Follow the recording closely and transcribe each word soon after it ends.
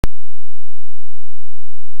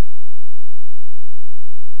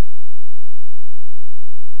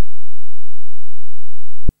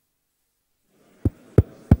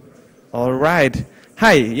All right.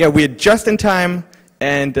 Hi. Yeah, we're just in time,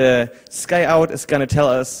 and SkyOut is going to tell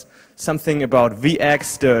us something about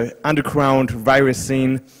VX, the underground virus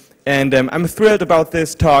scene. And I'm thrilled about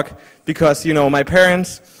this talk because, you know, my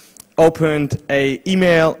parents opened an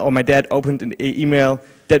email, or my dad opened an email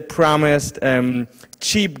that promised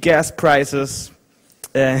cheap gas prices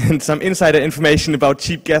and some insider information about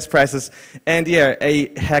cheap gas prices. And yeah,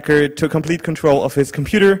 a hacker took complete control of his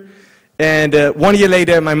computer. And 1 year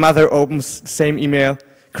later, my mother opens the same email.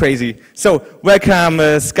 Crazy. So welcome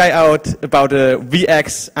SkyOut about the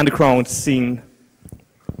VX underground scene.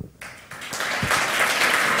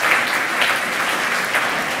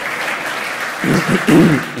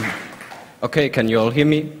 Okay, can you all hear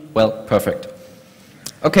me? Well, perfect.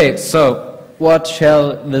 Okay, so what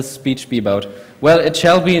shall this speech be about? Well, it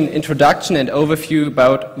shall be an introduction and overview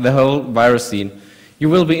about the whole virus scene. You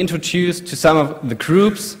will be introduced to some of the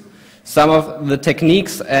groups, some of the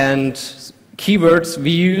techniques and keywords we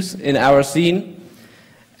use in our scene,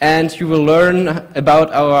 and you will learn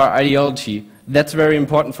about our ideology. That's very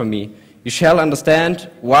important for me. You shall understand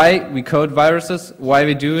why we code viruses, why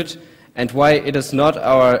we do it, and why it is not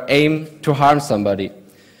our aim to harm somebody.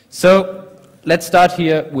 So let's start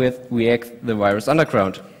here with VX, the virus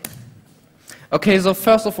underground. Okay, so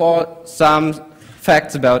first of all, some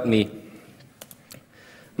facts about me.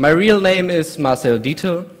 My real name is Marcel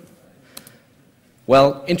Dietl.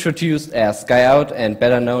 Well, introduced as SkyOut and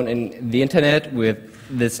better known in the internet with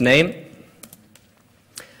this name.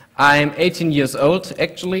 I'm 18 years old,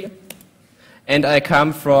 actually, and I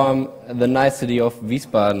come from the nice city of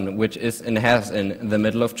Wiesbaden, which is in Hesse, in the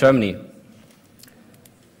middle of Germany.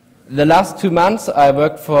 The last 2 months I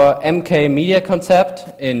worked for MK Media Concept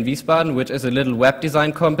in Wiesbaden, which is a little web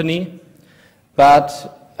design company. But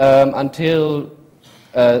until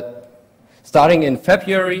starting in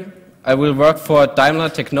February, I will work for Daimler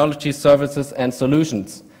Technology Services and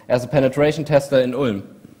Solutions as a penetration tester in Ulm.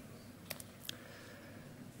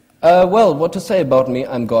 Well, what to say about me?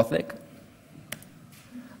 I'm Gothic.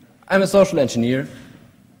 I'm a social engineer.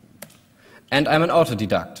 And I'm an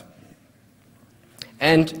autodidact.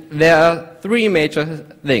 And there are 3 major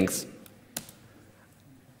things: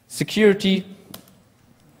 security,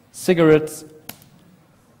 cigarettes,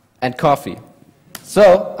 and coffee.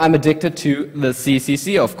 So I'm addicted to the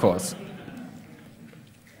CCC, of course.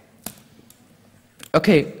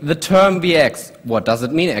 Okay, the term VX, what does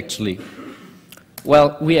it mean actually?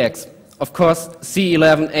 Well, VX, of course,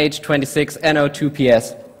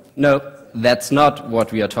 C11H26NO2PS. No, that's not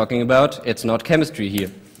what we are talking about. It's not chemistry here.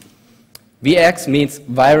 VX means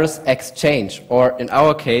virus exchange, or in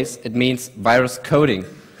our case, it means virus coding.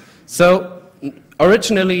 So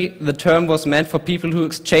originally, the term was meant for people who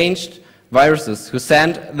exchanged viruses, who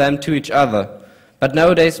sent them to each other. But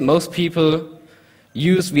nowadays, most people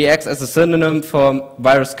use VX as a synonym for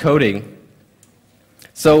virus coding.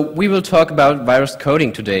 So we will talk about virus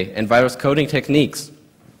coding today and virus coding techniques.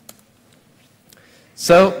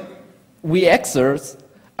 So VXers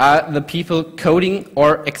are the people coding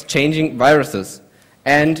or exchanging viruses.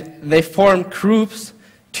 And they form groups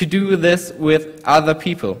to do this with other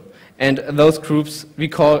people. And those groups we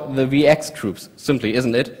call the VX groups, simply,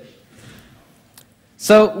 isn't it?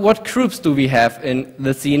 So what groups do we have in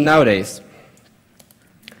the scene nowadays?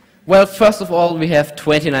 Well, first of all, we have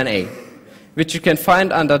 29A, which you can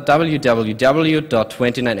find under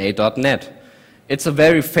www.29a.net. It's a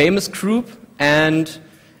very famous group, and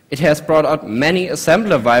it has brought out many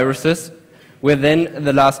assembler viruses within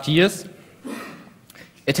the last years.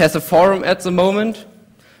 It has a forum at the moment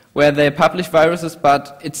where they publish viruses,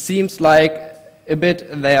 but it seems like a bit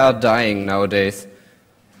they are dying nowadays.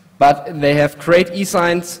 But they have great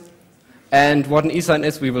e-signs, and what an e-sign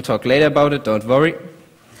is, we will talk later about it, don't worry.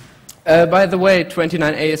 By the way,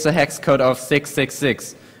 29A is a hex code of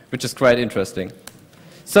 666, which is quite interesting.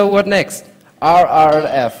 So what next?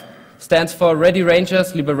 RRLF stands for Ready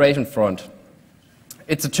Rangers Liberation Front.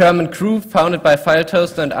 It's a German group founded by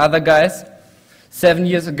FileToaster and other guys. 7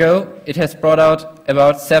 years ago, it has brought out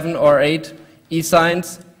about 7 or 8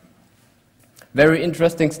 e-signs. Very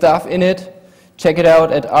interesting stuff in it. Check it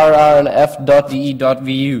out at rrlf.de.vu.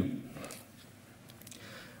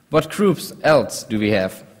 What groups else do we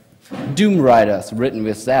have? Doom Riders, written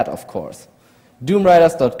with Z, of course.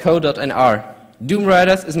 doomriders.co.nr. Doom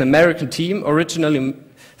Riders is an American team originally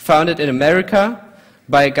founded in America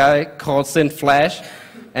by a guy called Synth Flash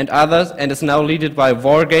and others, and is now led by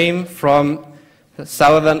Wargame from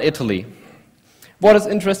southern Italy. What is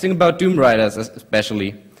interesting about Doom Riders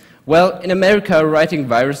especially? Well, in America, writing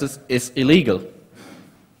viruses is illegal.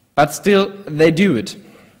 But still, they do it.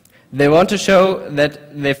 They want to show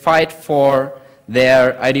that they fight for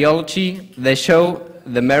their ideology. They show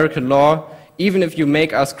the American law, even if you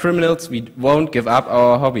make us criminals, we won't give up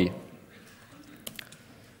our hobby.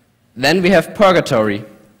 Then we have Purgatory.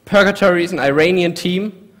 Purgatory is an Iranian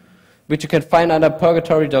team, which you can find under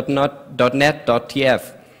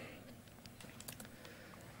purgatory.net.tf.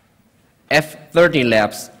 F13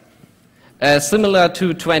 Labs. Similar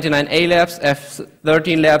to 29A Labs,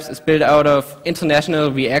 F13 Labs is built out of international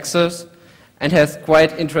VXers and has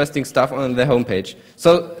quite interesting stuff on their homepage.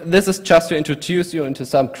 So this is just to introduce you into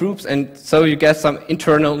some groups and so you get some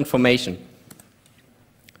internal information.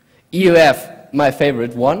 EUF, my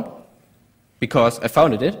favorite one, because I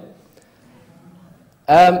founded it.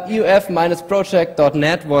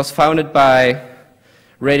 EUF-project.net was founded by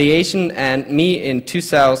Radiation and me in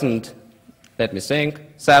 2000, let me think,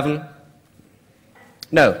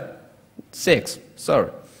 6,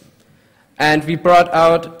 sorry. And we brought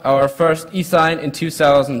out our first e-sign in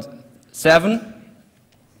 2007.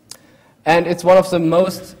 And it's one of the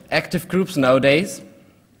most active groups nowadays.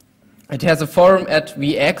 It has a forum at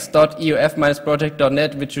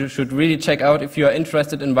vx.euf-project.net, which you should really check out if you are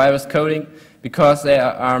interested in virus coding, because there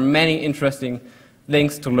are many interesting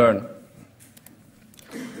things to learn.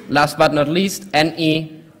 Last but not least,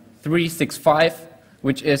 NE365,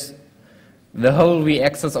 which is the whole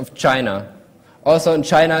VXers of China. Also in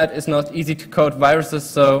China it is not easy to code viruses,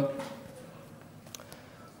 so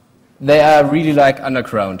they are really like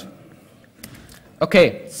underground.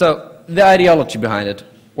 Okay, so the ideology behind it,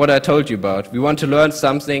 what I told you about. We want to learn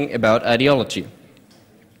something about ideology.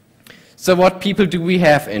 So what people do we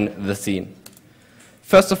have in the scene?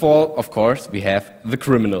 First of all, of course, we have the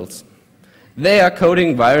criminals. They are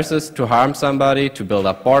coding viruses to harm somebody, to build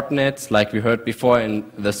up botnets, like we heard before in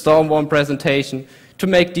the Stormworm presentation, to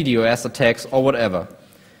make DDoS attacks or whatever.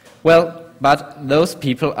 Well, but those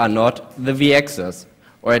people are not the VXers,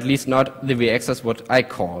 or at least not the VXers what I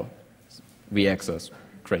call VXers.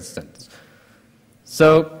 Crazy sentence.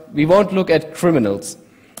 So we won't look at criminals.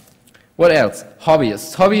 What else?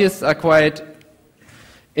 Hobbyists. Hobbyists are quite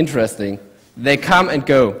interesting. They come and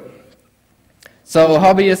go. So a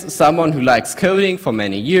hobbyist is someone who likes coding for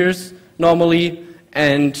many years, normally,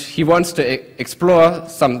 and he wants to explore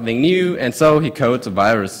something new, and so he codes a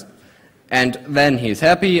virus. And then he's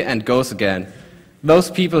happy and goes again.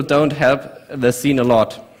 Those people don't help the scene a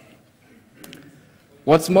lot.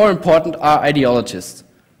 What's more important are ideologists.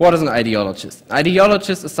 What is an ideologist? An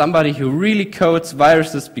ideologist is somebody who really codes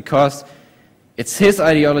viruses because it's his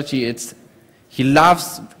ideology, he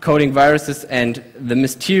loves coding viruses and the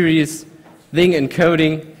mysterious thing in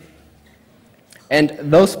coding, and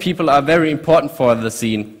those people are very important for the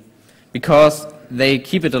scene because they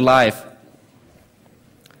keep it alive.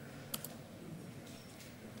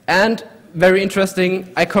 And very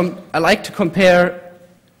interesting, I like to compare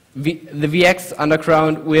the VX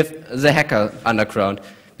underground with the hacker underground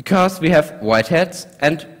because we have white hats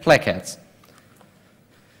and black hats.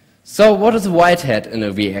 So what is a white hat in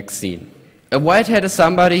a VX scene? A white hat is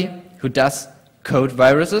somebody who does code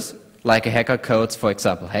viruses, like a hacker codes, for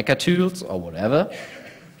example, hacker tools or whatever.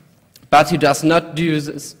 But he does not do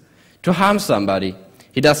this to harm somebody.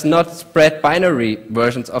 He does not spread binary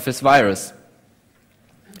versions of his virus.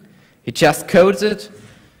 He just codes it,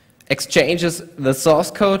 exchanges the source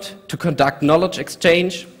code to conduct knowledge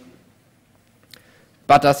exchange,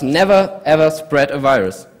 but does never ever spread a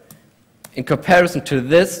virus. In comparison to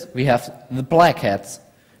this, we have the black hats,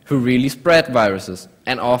 who really spread viruses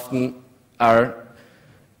and often are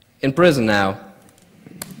in prison now.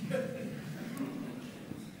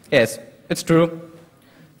 Yes, it's true.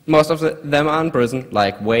 Most of them are in prison,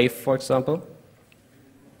 like Wave, for example.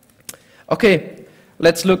 Okay,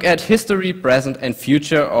 let's look at history, present, and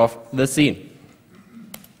future of the scene.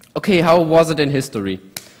 Okay, how was it in history?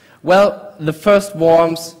 Well, the first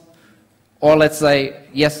worms, or let's say,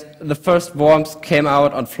 yes, the first worms came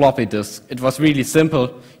out on floppy disks. It was really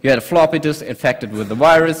simple. You had a floppy disk infected with the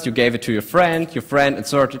virus, you gave it to your friend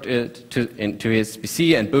inserted it into his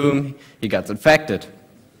PC, and boom, he got infected.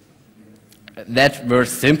 That were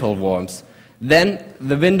simple worms. Then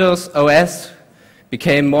the Windows OS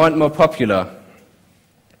became more and more popular,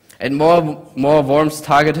 and more worms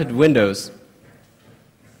targeted Windows.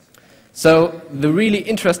 So the really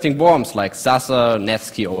interesting worms like Sasa,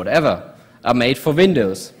 Netsky, or whatever are made for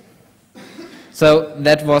Windows. So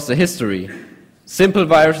that was the history. Simple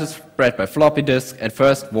viruses spread by floppy disk, and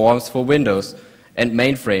first worms for Windows and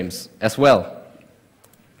mainframes as well.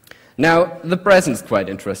 Now, the present is quite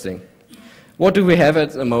interesting. What do we have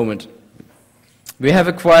at the moment? We have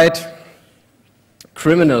a quite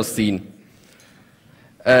criminal scene.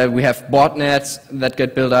 We have botnets that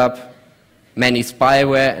get built up, many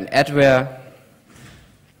spyware and adware.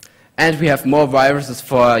 And we have more viruses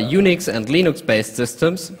for Unix and Linux-based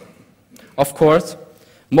systems, of course.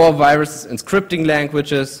 More viruses in scripting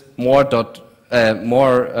languages, more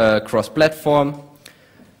cross-platform.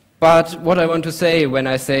 But what I want to say when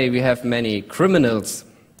I say we have many criminals,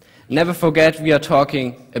 never forget we are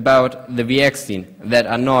talking about the VX scene that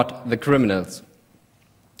are not the criminals.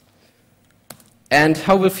 And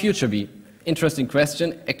how will future be? Interesting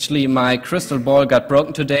question. Actually, my crystal ball got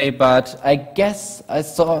broken today, but I guess I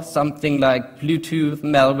saw something like Bluetooth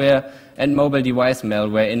malware and mobile device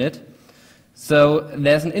malware in it. So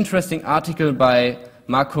there's an interesting article by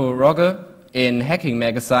Marco Rogge in Hacking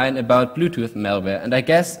Magazine about Bluetooth malware, and I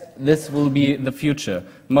guess this will be the future,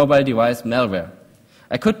 mobile device malware.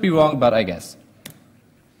 I could be wrong, but I guess.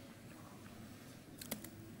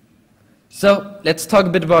 So let's talk a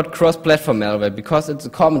bit about cross-platform malware, because it's a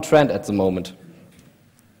common trend at the moment.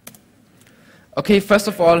 Okay, first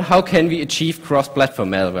of all, how can we achieve cross-platform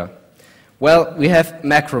malware? Well, we have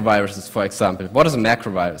macro viruses, for example. What is a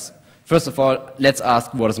macro virus? First of all, let's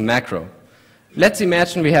ask what is a macro. Let's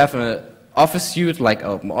imagine we have an Office suite like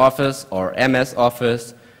OpenOffice or MS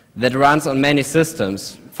Office that runs on many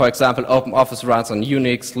systems. For example, OpenOffice runs on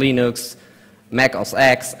Unix, Linux, Mac OS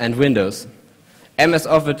X, and Windows. MS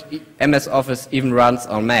Office even runs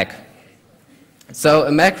on Mac. So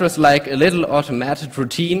a macro is like a little automated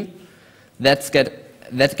routine that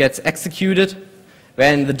gets executed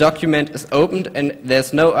when the document is opened and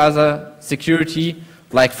there's no other security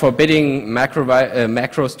like forbidding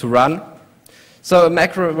macros to run. So a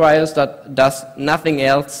macro virus that does nothing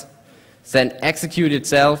else than execute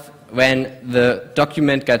itself when the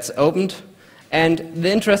document gets opened. And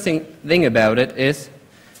the interesting thing about it is,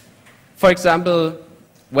 for example,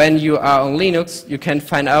 when you are on Linux, you can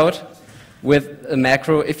find out with a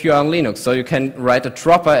macro if you are on Linux. So you can write a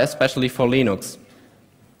dropper especially for Linux.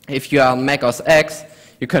 If you are on Mac OS X,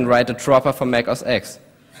 you can write a dropper for Mac OS X.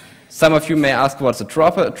 Some of you may ask what's a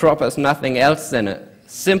dropper. A dropper is nothing else than a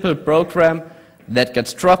simple program that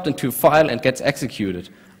gets dropped into a file and gets executed.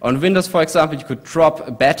 On Windows, for example, you could drop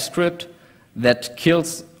a batch script that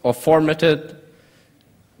kills or formatted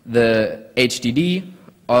the HDD.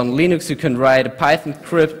 On Linux, you can write a Python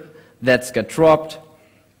script that gets dropped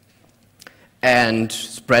and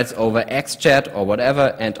spreads over XChat or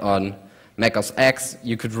whatever. And on Mac OS X,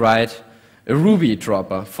 you could write a Ruby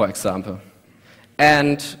dropper, for example.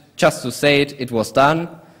 And just to say it, it was done.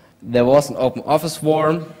 There was an OpenOffice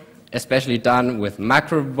worm, especially done with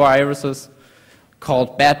macro viruses,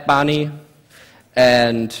 called Bad Bunny.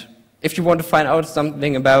 And if you want to find out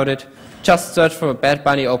something about it, just search for Bad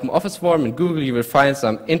Bunny OpenOffice worm in Google. You will find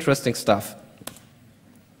some interesting stuff.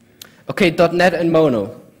 Okay, .NET and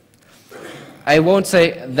Mono. I won't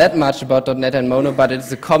say that much about .NET and Mono, but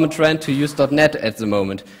it's a common trend to use .NET at the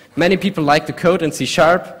moment. Many people like to code in C#,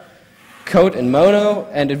 code in Mono,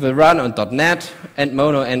 and it will run on .NET and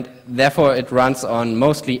Mono, and therefore it runs on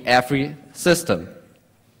mostly every system.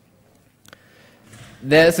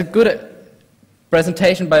 There is a good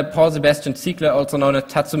presentation by Paul Sebastian Ziegler, also known as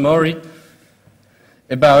Tatsumori,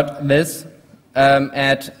 about this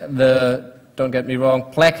at the, don't get me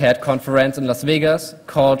wrong, Black Hat conference in Las Vegas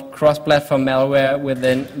called Cross-Platform Malware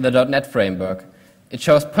within the .NET Framework. It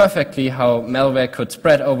shows perfectly how malware could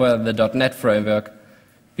spread over the .NET Framework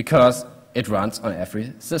because it runs on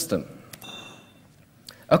every system.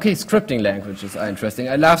 Okay, scripting languages are interesting.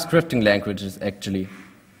 I love scripting languages, actually.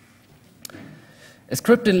 A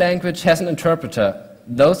scripting language has an interpreter.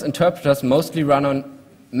 Those interpreters mostly run on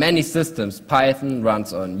many systems. Python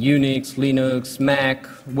runs on Unix, Linux, Mac,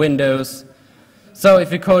 Windows. So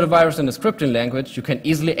if you code a virus in a scripting language, you can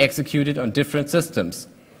easily execute it on different systems.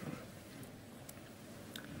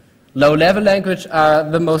 Low-level languages are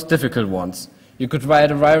the most difficult ones. You could write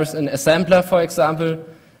a virus in assembler, for example,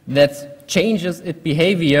 that changes its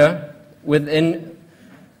behavior within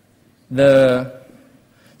the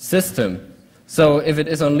system. So if it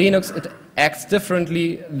is on Linux, it acts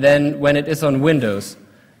differently than when it is on Windows.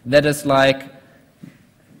 That is like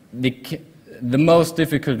the most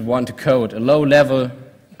difficult one to code, a low-level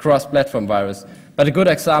cross-platform virus. But a good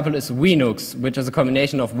example is Linux, which is a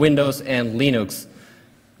combination of Windows and Linux.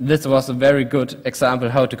 This was a very good example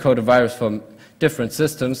how to code a virus from different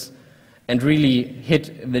systems and really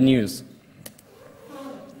hit the news.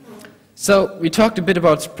 So we talked a bit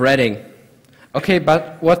about spreading. Okay,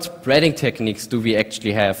 but what spreading techniques do we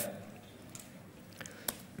actually have?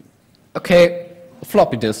 Okay,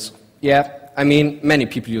 floppy disk. Yeah, I mean, many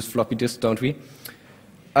people use floppy disks, don't we?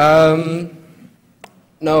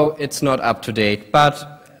 No, it's not up to date,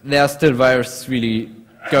 but there are still viruses really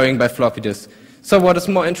going by floppy disks. So what is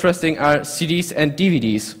more interesting are CDs and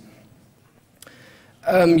DVDs.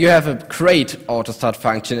 You have a great auto-start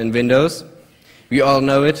function in Windows. We all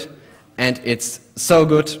know it, and it's so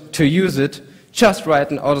good to use it. Just write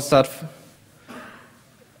an auto-start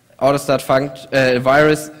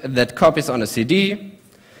virus that copies on a CD,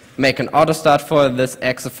 make an auto-start for this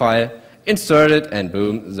exe file, insert it, and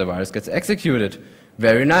boom, the virus gets executed.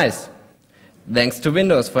 Very nice. Thanks to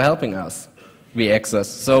Windows for helping us. VXers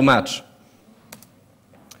so much.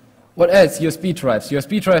 What else? USB drives.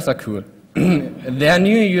 USB drives are cool. There are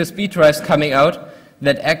new USB drives coming out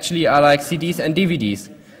that actually are like CDs and DVDs.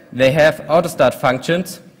 They have auto-start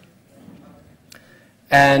functions,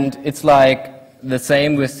 and it's like the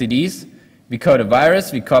same with CDs. We code a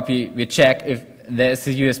virus, we check if there's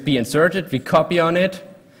a USB inserted, we copy on it,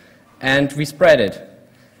 and we spread it.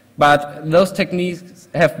 But those techniques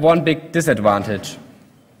have one big disadvantage.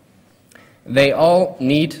 They all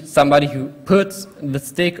need somebody who puts the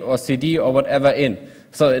stick or CD or whatever in,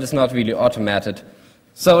 so it is not really automated.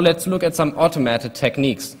 So let's look at some automated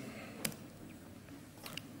techniques.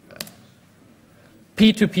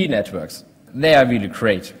 P2P networks, they are really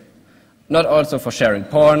great. Not also for sharing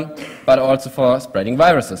porn, but also for spreading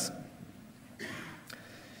viruses.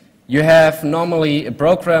 You have normally a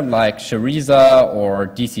program like Shariza or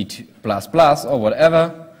DC++ or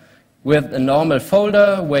whatever, with a normal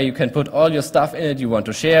folder where you can put all your stuff in it you want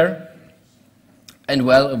to share. And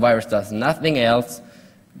well, a virus does nothing else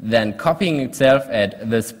than copying itself at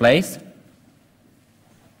this place,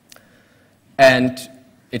 and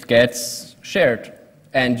it gets shared.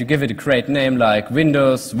 And you give it a great name like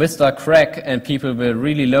Windows Vista Crack, and people will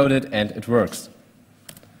really load it, and it works.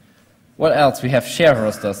 What else? We have share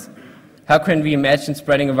hosters. How can we imagine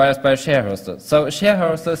spreading a virus by a share hoster? So a share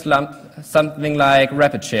hoster is something like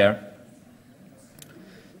RapidShare.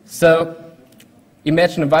 So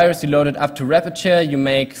imagine a virus, you load it up to RapidShare, you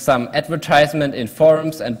make some advertisement in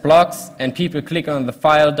forums and blogs, and people click on the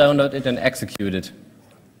file, download it, and execute it.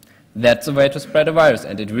 That's a way to spread a virus,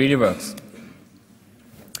 and it really works.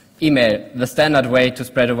 Email, the standard way to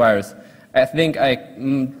spread a virus. I think I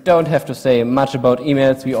don't have to say much about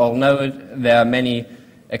emails, we all know it. There are many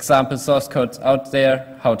example source codes out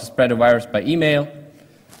there, how to spread a virus by email.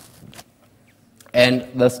 And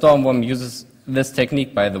the Stormworm uses this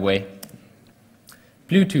technique, by the way.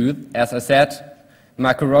 Bluetooth, as I said,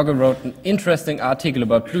 Marco Rogge wrote an interesting article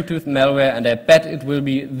about Bluetooth malware, and I bet it will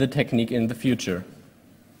be the technique in the future.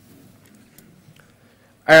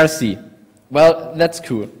 IRC, well, that's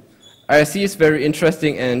cool. IRC is very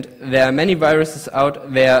interesting, and there are many viruses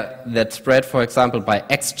out there that spread, for example, by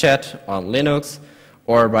XChat on Linux,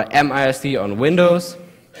 or by MIRC on Windows,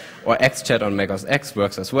 or XChat on Mac OS X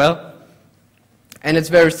works as well. And it's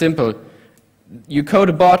very simple. You code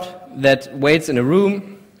a bot that waits in a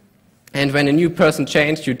room, and when a new person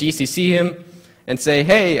changes, you DCC him and say,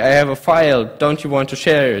 hey, I have a file, don't you want to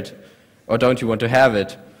share it? Or don't you want to have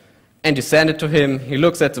it? And you send it to him, he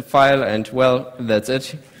looks at the file, and well, that's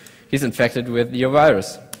it. He's infected with your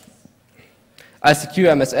virus. ICQ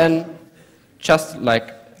MSN, just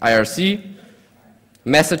like IRC.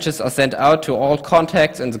 Messages are sent out to all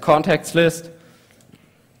contacts in the contacts list.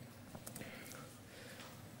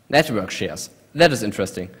 Network shares. That is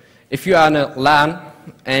interesting. If you are in a LAN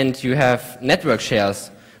and you have network shares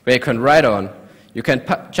where you can write on, you can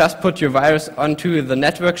just put your virus onto the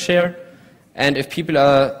network share, and if people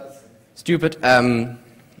are stupid,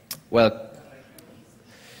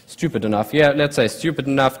 stupid enough, yeah, let's say stupid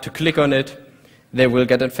enough to click on it, they will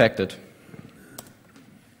get infected.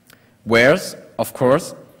 Wares, of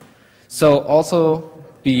course. So also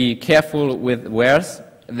be careful with wares.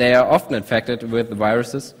 They are often infected with the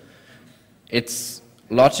viruses. It's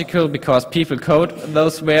logical because people code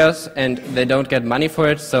those wares and they don't get money for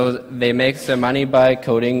it, so they make their money by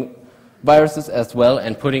coding viruses as well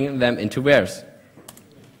and putting them into wares.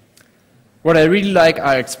 What I really like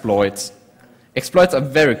are exploits. Exploits are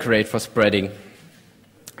very great for spreading.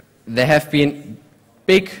 There have been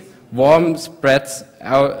big worm spreads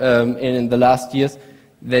out, in the last years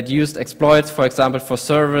that used exploits, for example, for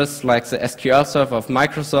servers like the SQL server of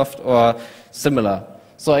Microsoft or similar.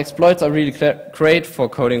 So exploits are really great for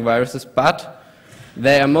coding viruses, but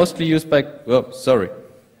they are mostly used by,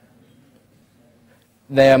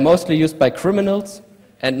 they are mostly used by criminals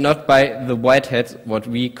and not by the whiteheads, what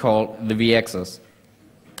we call the VXers.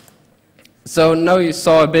 So now you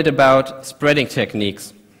saw a bit about spreading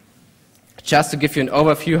techniques. Just to give you an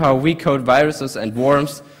overview how we code viruses and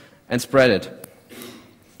worms and spread it.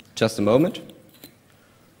 Just a moment.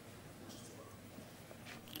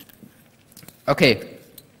 Okay.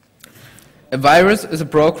 A virus is a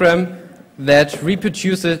program that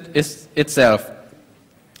reproduces itself.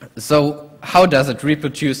 So how does it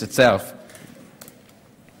reproduce itself?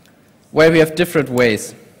 Well, we have different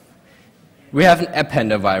ways. We have an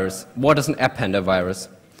Appender virus. What is an Appender virus?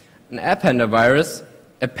 An Appender virus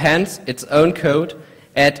appends its own code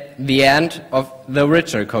at the end of the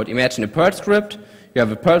original code. Imagine a Perl script. You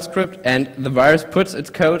have a Perl script, and the virus puts its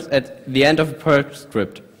code at the end of a Perl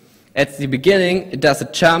script. At the beginning, it does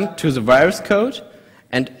a jump to the virus code,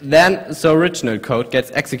 and then the original code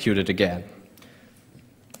gets executed again.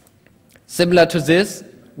 Similar to this,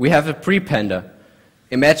 we have a prepender.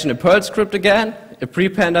 Imagine a Perl script again. A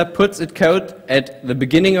prepender puts its code at the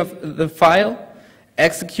beginning of the file,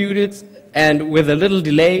 executes it, and with a little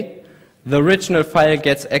delay, the original file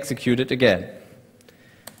gets executed again.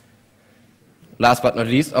 Last but not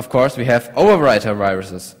least, of course, we have overwriter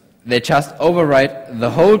viruses. They just overwrite the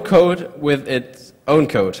whole code with its own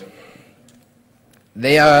code.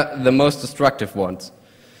 They are the most destructive ones.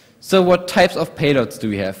 So what types of payloads do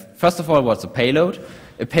we have? First of all, what's a payload?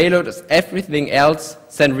 A payload is everything else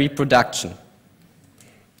than reproduction.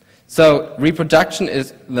 So reproduction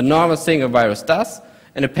is the normal thing a virus does,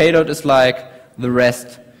 and a payload is like the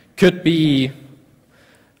rest. Could be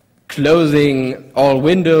closing all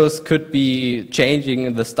windows, could be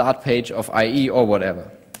changing the start page of IE or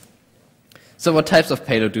whatever. So what types of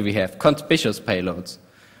payload do we have? Conspicuous payloads.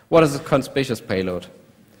 What is a conspicuous payload?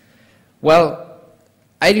 Well,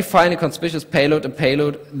 I define a conspicuous payload, a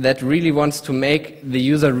payload that really wants to make the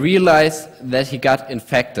user realize that he got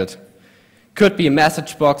infected. Could be a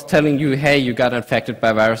message box telling you, hey, you got infected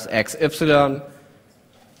by virus XY,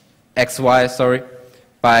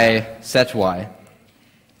 by ZY.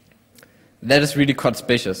 That is really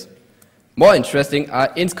conspicuous. More interesting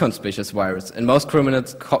are inconspicuous viruses, and most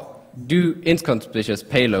criminals do inconspicuous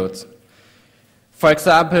payloads. For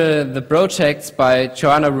example, the projects by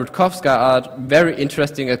Joanna Rutkowska are very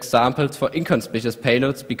interesting examples for inconspicuous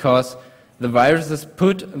payloads because the viruses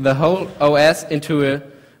put the whole OS into a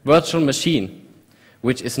virtual machine,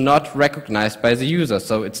 which is not recognized by the user,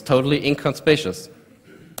 so it's totally inconspicuous.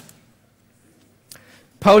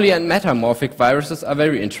 Poly and metamorphic viruses are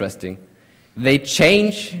very interesting. They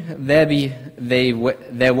change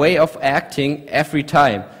their way of acting every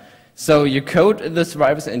time. So you code this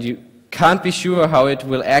virus and you can't be sure how it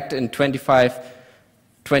will act in 25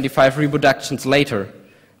 reproductions later.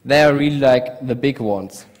 They are really like the big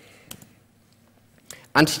ones.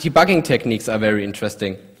 Anti-debugging techniques are very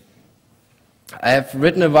interesting. I have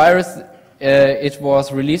written a virus. It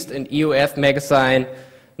was released in EOF magazine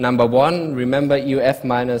 #1, remember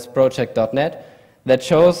EOF-project.net, that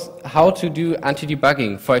shows how to do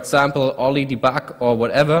anti-debugging, for example, Ollie debug or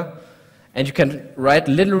whatever, and you can write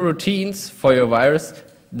little routines for your virus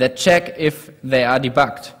that check if they are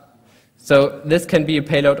debugged. So this can be a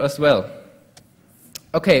payload as well.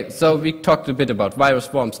 Okay, so we talked a bit about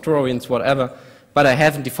virus, worms, Trojans, whatever, but I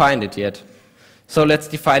haven't defined it yet. So let's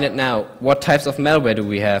define it now. What types of malware do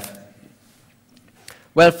we have?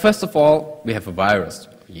 Well, first of all, we have a virus.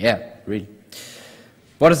 Yeah, really.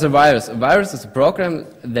 What is a virus? A virus is a program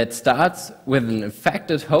that starts with an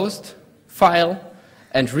infected host file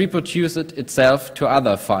and reproduces it itself to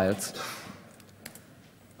other files.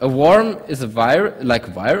 A worm is a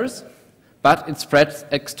virus, but it spreads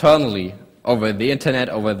externally over the internet,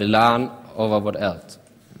 over the LAN, over what else.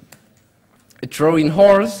 A Trojan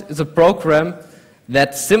horse is a program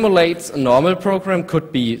that simulates a normal program,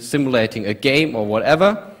 could be simulating a game or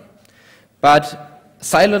whatever, but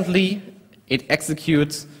silently it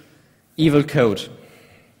executes evil code.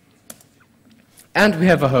 And we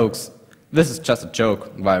have a hoax. This is just a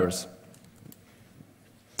joke virus.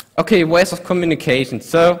 Okay, ways of communication.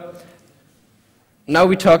 So now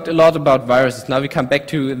we talked a lot about viruses. Now we come back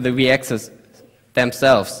to the VXers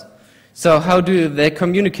themselves. So how do they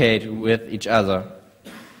communicate with each other?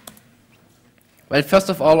 Well, first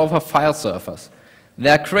of all, over file servers.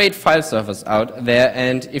 There are great file servers out there,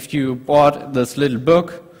 and if you bought this little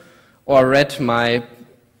book or read my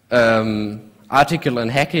article on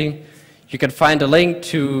hacking, you can find a link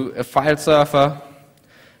to a file server.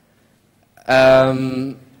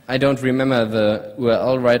 I don't remember the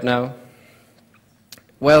URL right now.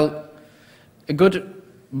 Well, a good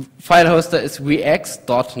file hoster is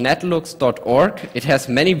vx.netlux.org. It has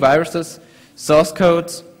many viruses, source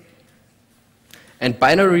codes, and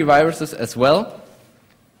binary viruses as well.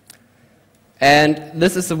 And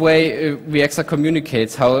this is the way VXer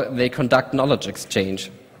communicates, how they conduct knowledge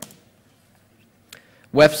exchange.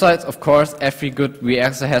 Websites, of course, every good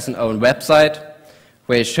VXer has an own website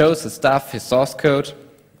where it shows his stuff, his source code.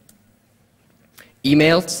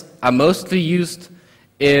 Emails are mostly used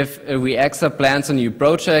if a VXer plans a new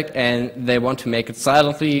project and they want to make it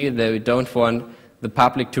silently, they don't want the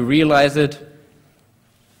public to realize it.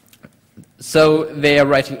 So they are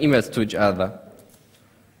writing emails to each other.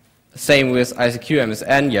 Same with ICQ,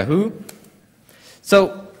 MSN, Yahoo.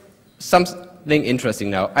 So something interesting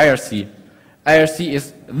now, IRC. IRC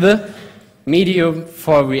is the medium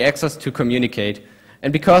for VXers to communicate.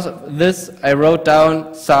 And because of this, I wrote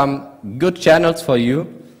down some good channels for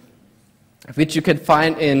you, which you can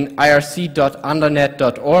find in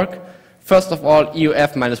irc.undernet.org. First of all,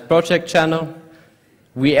 EUF-project channel,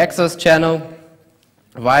 VXers channel,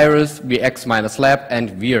 Virus, VX-lab, and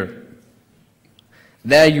Vir.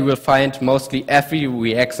 There you will find mostly every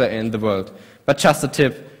VXer in the world. But just a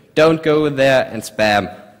tip, don't go there and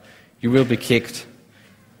spam. You will be kicked.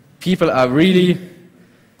 People are really,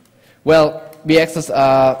 well, VXers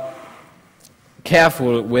are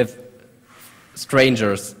careful with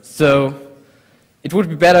strangers. So it would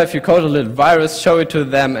be better if you code a little virus, show it to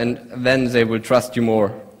them, and then they will trust you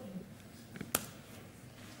more.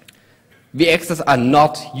 VXers are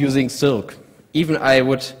not using Silk. Even I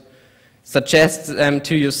would suggest them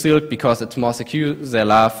to use Silk because it's more secure. They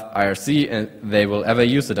love IRC and they will ever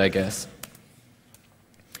use it, I guess.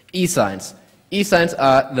 E-signs. E-signs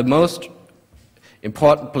are the most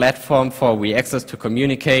important platform for VXers to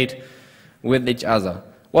communicate with each other.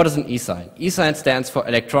 What is an e-sign? E-sign stands for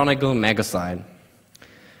electronical megasign.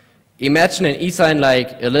 Imagine an e-sign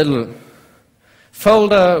like a little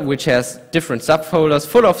folder which has different subfolders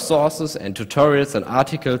full of sources and tutorials and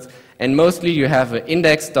articles, and mostly you have an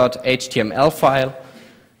index.html file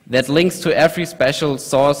that links to every special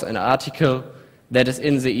source and article that is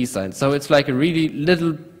in the e-sign. So it's like a really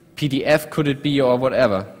little PDF, could it be, or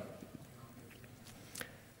whatever.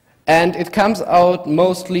 And it comes out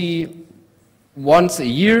mostly once a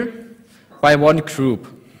year by one group.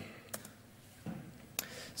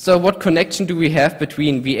 So what connection do we have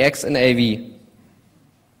between VX and AV?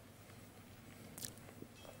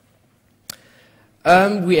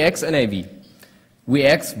 VX and AV.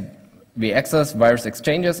 VXers, virus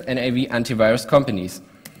exchanges, and AV antivirus companies.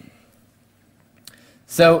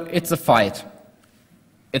 So it's a fight.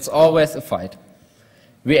 It's always a fight.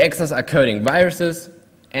 VXers are coding viruses,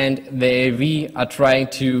 and the AV are trying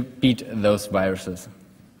to beat those viruses.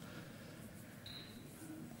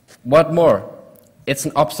 What more? It's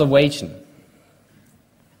an observation.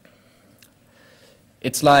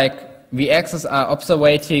 It's like VXers are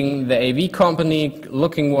observing the AV company,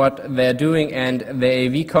 looking what they're doing, and the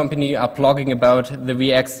AV company are blogging about the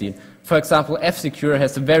VX scene. For example, F-Secure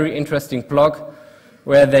has a very interesting blog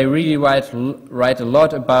where they really write a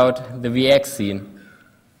lot about the VX scene.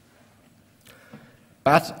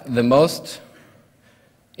 But the most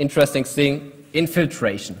interesting thing,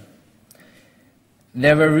 infiltration.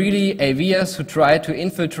 There were really AVers who tried to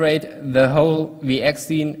infiltrate the whole VX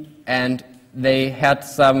scene, and they had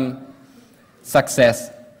some success.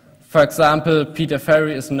 For example, Peter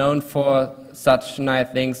Ferry is known for such nice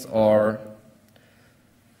things, or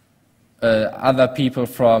other people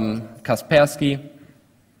from Kaspersky.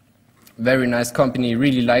 Very nice company,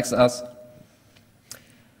 really likes us.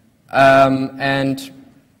 And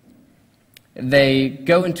they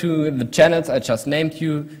go into the channels I just named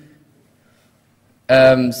you,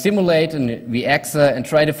 simulate an VXer and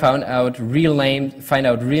try to find out real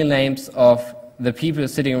names of the people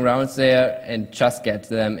sitting around there and just get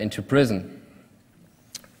them into prison.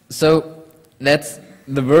 So that's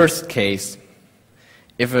the worst case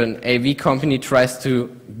if an AV company tries to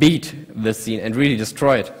beat the scene and really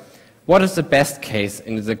destroy it. What is the best case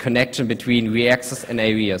in the connection between VXers and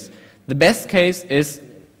AVers? The best case is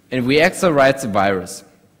a VXer writes a virus.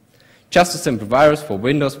 Just a simple virus for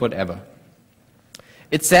Windows, whatever.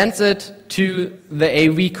 It sends it to the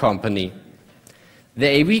AV company.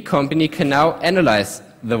 The AV company can now analyze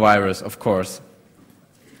the virus, of course.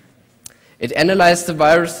 It analyzes the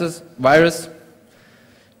virus,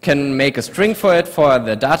 can make a string for it for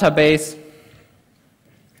the database,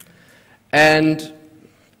 and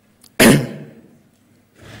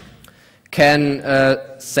can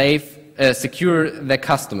secure their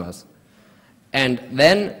customers. And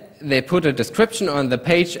then they put a description on the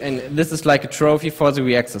page, and this is like a trophy for the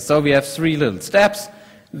VXer. So we have 3 little steps.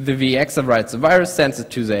 The VXer writes the virus, sends it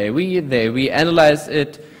to the AV analyzes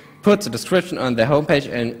it, puts a description on the homepage,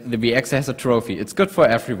 and the VXer has a trophy. It's good for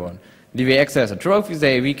everyone. The VXer has a trophy, the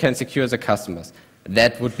AV can secure the customers.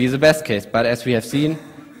 That would be the best case, but as we have seen,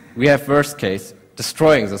 we have worst case,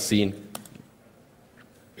 destroying the scene.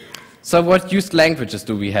 So what used languages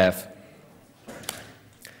do we have?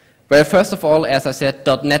 Well, first of all, as I said,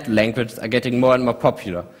 .NET languages are getting more and more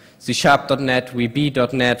popular. C#.NET,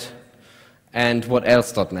 VB.NET, and what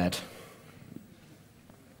else .NET.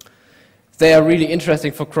 They are really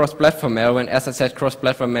interesting for cross-platform malware, and as I said,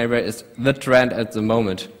 cross-platform malware is the trend at the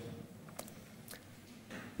moment.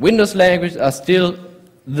 Windows languages are still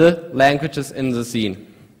the languages in the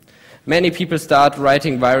scene. Many people start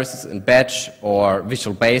writing viruses in Bash or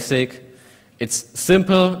Visual Basic. It's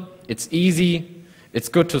simple, it's easy, it's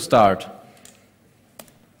good to start.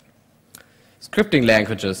 Scripting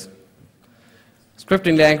languages.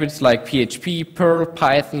 Scripting languages like PHP, Perl,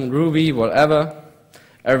 Python, Ruby, whatever,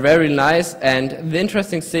 are very nice, and the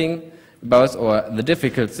interesting thing about, or the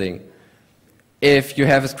difficult thing, if you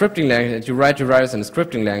have a scripting language and you write your virus in a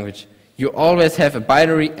scripting language, you always have a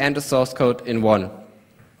binary and a source code in one.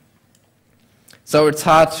 So it's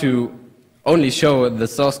hard to only show the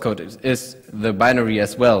source code is the binary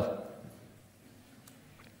as well.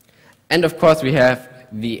 And of course we have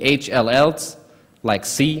the HLLs, like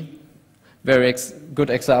C, very good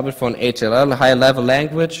example for an HLL, high-level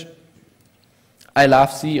language. I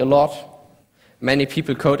love C a lot. Many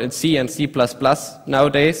people code in C and C++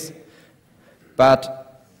 nowadays,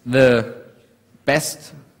 but the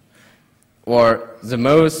best or the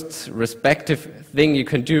most respective thing you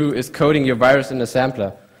can do is coding your virus in a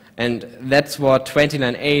sampler. And that's what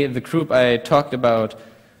 29A, the group I talked about,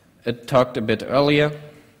 talked a bit earlier,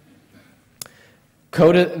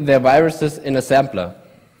 coded their viruses in a sampler.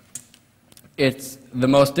 It's the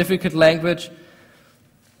most difficult language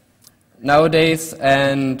nowadays,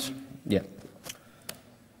 and yeah.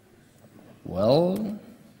 Well,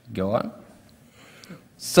 go on.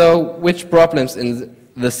 So, which problems in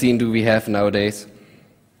the scene do we have nowadays?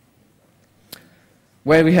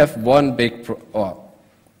 Well, we have one big,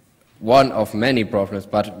 one of many problems,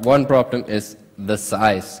 but one problem is the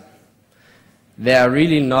size. There are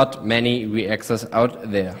really not many VXers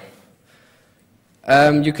out there.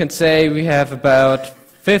 You can say we have about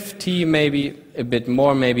 50, maybe a bit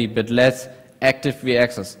more, maybe a bit less, active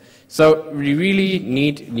VXers. So we really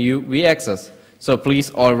need new VXers. So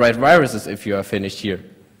please all write viruses if you are finished here.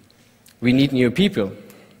 We need new people.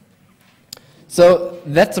 So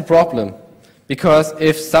that's a problem, because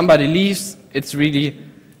if somebody leaves, it's really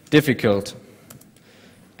difficult.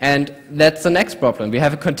 And that's the next problem. We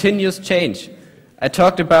have a continuous change. I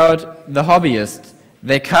talked about the hobbyists.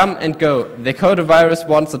 They come and go. They code a virus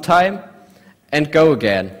once a time and go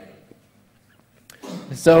again.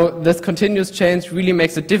 So this continuous change really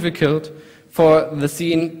makes it difficult for the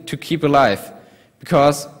scene to keep alive,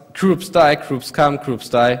 because groups die, groups come, groups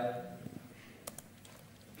die.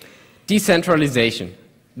 Decentralization.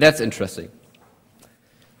 That's interesting.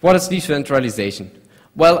 What is decentralization?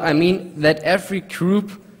 Well, I mean that every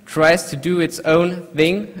group tries to do its own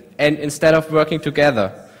thing and instead of working together.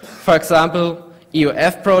 For example,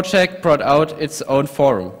 EOF project brought out its own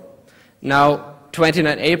forum. Now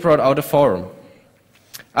 29A brought out a forum.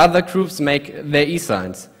 Other groups make their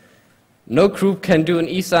e-signs. No group can do an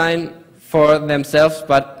e-sign for themselves,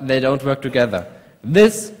 but they don't work together.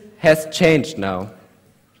 This has changed now.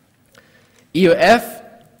 EOF,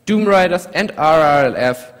 Doom Riders and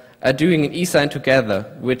RRLF are doing an e-sign together,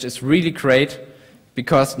 which is really great,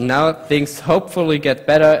 because now things hopefully get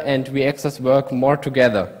better and VXers work more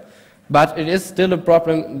together. But it is still a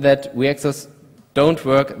problem that VXers don't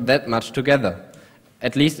work that much together.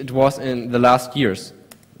 At least it was in the last years.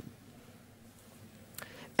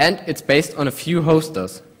 And it's based on a few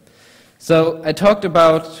hosters. So I talked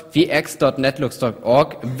about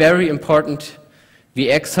vx.netlux.org, a very important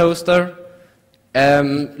VX hoster,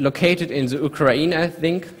 located in the Ukraine, I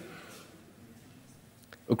think.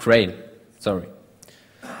 Ukraine, sorry.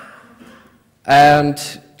 And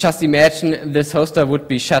just imagine this hoster would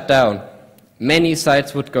be shut down. Many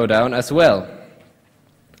sites would go down as well.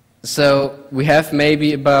 So we have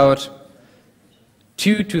maybe about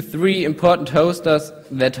 2 to 3 important hosters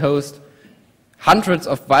that host hundreds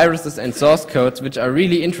of viruses and source codes, which are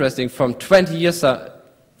really interesting from 20 years,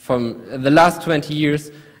 from the last 20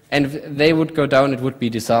 years, and if they would go down, it would be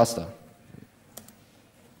disaster.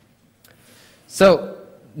 So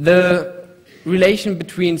the relation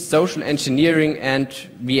between social engineering and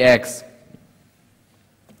VX.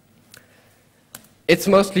 It's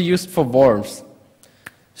mostly used for worms.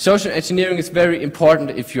 Social engineering is very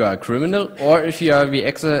important if you are a criminal or if you are a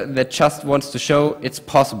VXer that just wants to show it's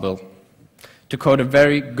possible to code a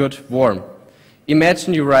very good worm.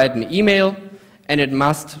 Imagine you write an email and it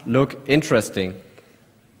must look interesting.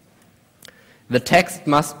 The text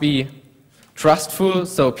must be trustful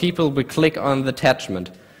so people will click on the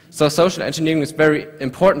attachment. So social engineering is very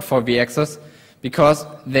important for VXers because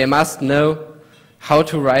they must know how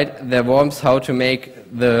to write their worms, how to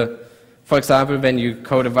make the, for example, when you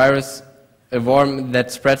code a virus, a worm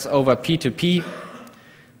that spreads over P2P,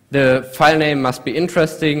 the file name must be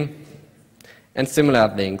interesting, and similar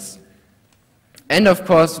things. And of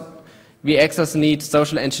course, VXers need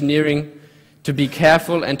social engineering to be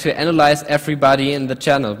careful and to analyze everybody in the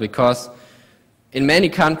channel, because in many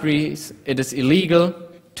countries it is illegal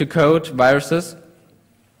to code viruses.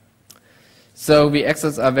 So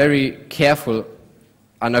VXers are very careful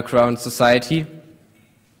underground society,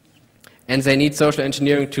 and they need social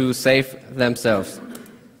engineering to save themselves.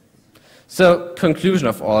 So, conclusion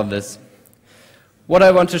of all this. What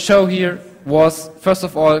I want to show here was, first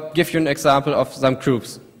of all, give you an example of some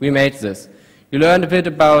groups. We made this. You learned a bit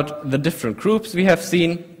about the different groups we have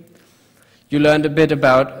seen. You learned a bit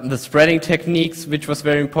about the spreading techniques, which was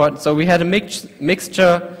very important. So we had a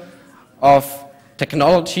mixture of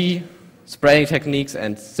technology, spreading techniques,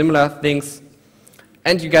 and similar things.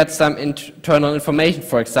 And you got some internal information,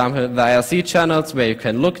 for example, the IRC channels, where you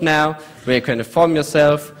can look now, where you can inform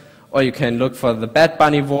yourself, or you can look for the Bad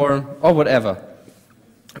Bunny war, or whatever.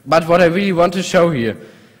 But what I really want to show here,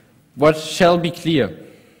 what shall be clear.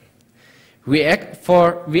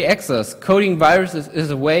 For VXers, coding viruses is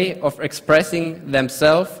a way of expressing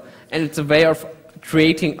themselves, and it's a way of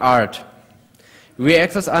creating art.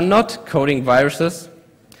 VXers are not coding viruses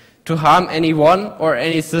to harm anyone or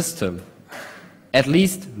any system. At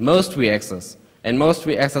least most VXers. And most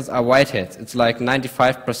VXers are whiteheads. It's like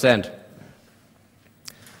 95%.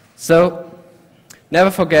 So,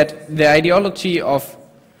 never forget the ideology of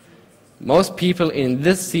most people in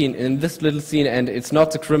this scene, in this little scene, and it's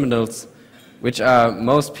not the criminals, which are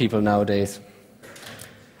most people nowadays,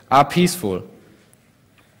 are peaceful.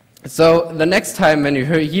 So the next time when you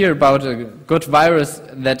hear about a good virus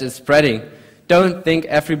that is spreading, don't think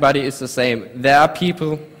everybody is the same. There are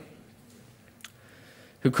people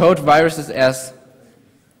who code viruses as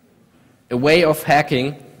a way of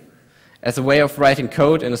hacking, as a way of writing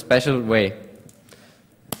code in a special way.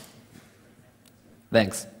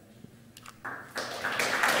 Thanks.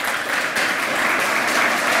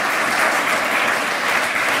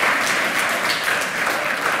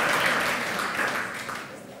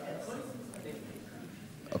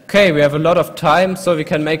 Okay, we have a lot of time, so we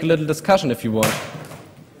can make a little discussion if you want.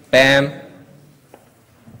 Bam.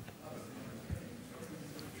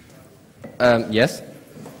 Yes?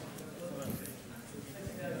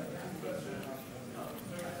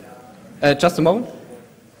 Just a moment.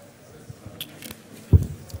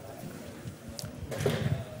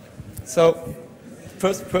 So,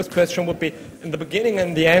 first question would be, in the beginning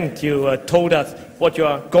and the end, you told us what you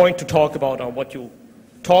are going to talk about, or what you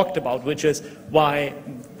talked about, which is why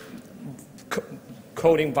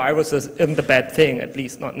coding viruses isn't a bad thing, at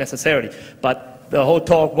least not necessarily. But the whole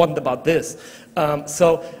talk wasn't about this.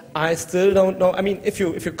 So I still don't know. I mean, if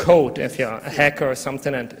you code, if you're a hacker or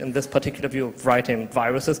something, and in this particular view, writing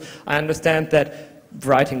viruses, I understand that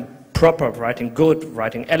writing proper, writing good,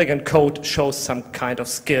 writing elegant code shows some kind of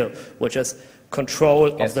skill, which is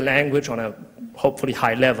control of the language on a hopefully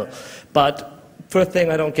high level. But first thing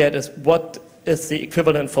I don't get is, what is the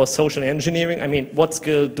equivalent for social engineering? I mean, what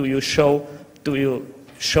skill do you show? Do you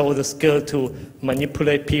show the skill to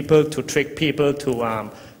manipulate people, to trick people,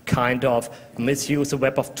 to kind of misuse the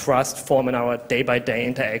web of trust formed in our day-by-day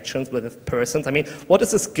interactions with persons? I mean, what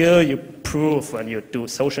is the skill you prove when you do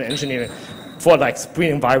social engineering for, like,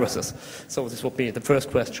 spreading viruses? So this would be the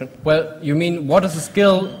first question. Well, you mean, what is the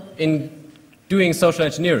skill in doing social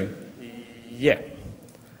engineering? Yeah.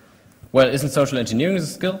 Well, isn't social engineering a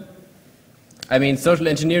skill? I mean, social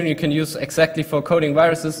engineering you can use exactly for coding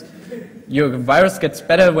viruses. Your virus gets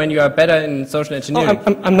better when you are better in social engineering.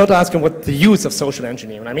 Oh, I'm not asking what the use of social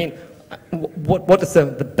engineering. I mean, what is the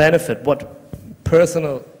benefit, what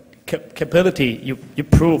personal capability you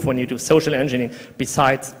prove when you do social engineering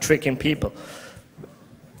besides tricking people?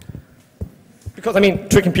 Because, I mean,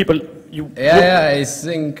 tricking people, you... Yeah, I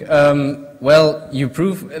think, well, you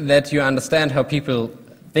prove that you understand how people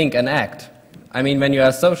think and act. I mean, when you are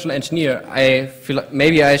a social engineer, I feel like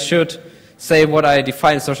maybe I should say what I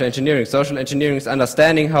define as social engineering. Social engineering is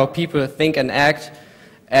understanding how people think and act,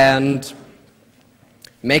 and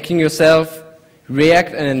making yourself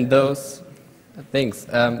react in those things.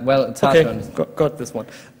 Well, it's hard to understand. Got this one.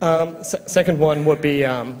 Second one would be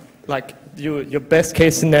like your best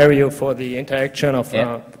case scenario for the interaction of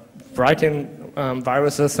writing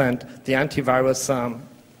viruses and the antivirus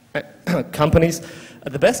companies.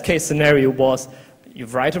 The best case scenario was you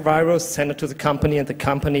write a virus, send it to the company, and the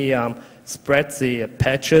company spreads the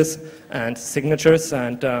patches and signatures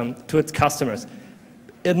and to its customers.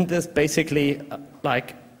 Isn't this basically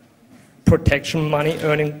like protection money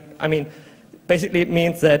earning? I mean, basically it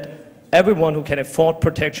means that everyone who can afford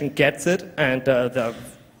protection gets it, and the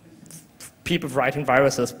people writing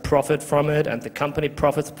viruses profit from it, and the company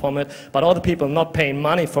profits from it, but all the people not paying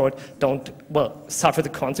money for it don't, well, suffer the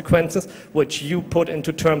consequences, which you put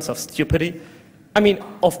into terms of stupidity. I mean,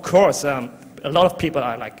 of course, a lot of people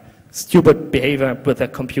are like stupid behavior with their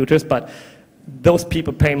computers, but those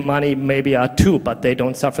people paying money maybe are too, but they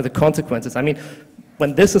don't suffer the consequences. I mean,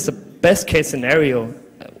 when this is a best case scenario,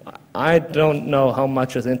 I don't know how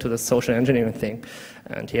much is into the social engineering thing,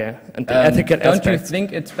 and yeah, and the ethical aspects. Don't you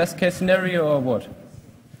think it's best case scenario or what?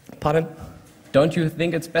 Pardon? Don't you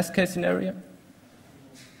think it's best case scenario?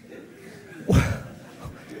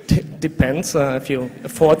 Depends if you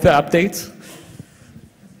afford the updates.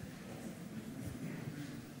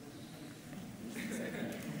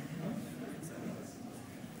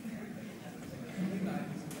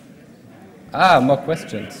 Ah, more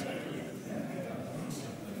questions.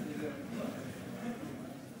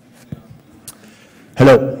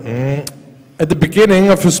 Hello. At the beginning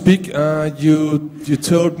of your speak, you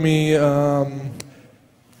told me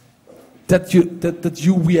that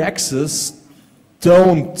you VXers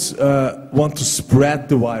don't want to spread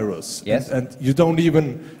the virus. Yes. And you don't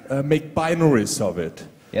even make binaries of it.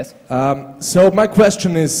 Yes. So my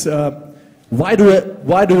question is, why do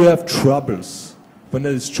you have troubles, when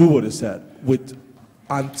it is true what is said, with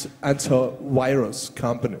antivirus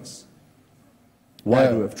companies? Why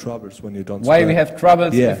do you have troubles when you don't Why spread we have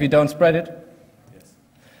troubles if we don't spread it? Yes.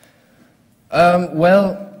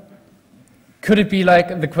 Well, could it be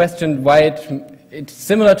like the question why it's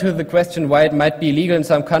similar to the question why it might be illegal in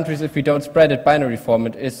some countries if we don't spread it binary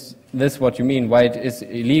format? Is this what you mean? Why it is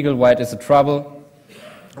illegal? Why it is a trouble?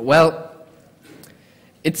 Well,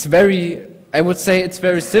 I would say it's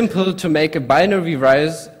very simple to make a binary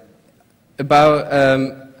virus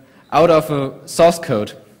out of a source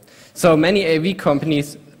code. So many AV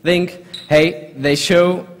companies think, hey, they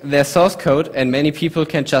show their source code and many people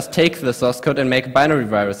can just take the source code and make a binary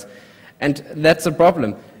virus. And that's a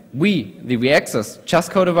problem. We, the VXers, just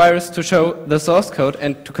code a virus to show the source code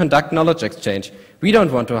and to conduct knowledge exchange. We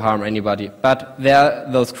don't want to harm anybody, but there are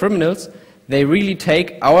those criminals, they really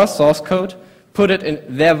take our source code, put it in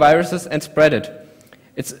their viruses and spread it.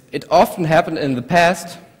 It often happened in the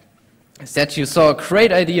past that you saw a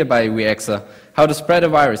great idea by a VXer, how to spread a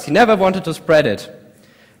virus. He never wanted to spread it.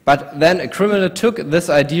 But then a criminal took this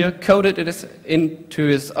idea, coded it into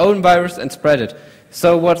his own virus and spread it.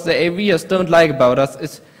 So what the AVers don't like about us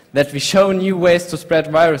is that we show new ways to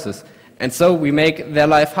spread viruses. And so we make their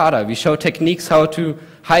life harder. We show techniques how to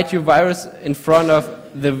hide your virus in front of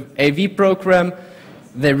the AV program.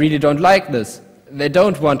 They really don't like this. They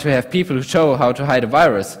don't want to have people who show how to hide a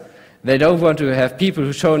virus. They don't want to have people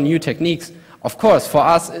who show new techniques. Of course, for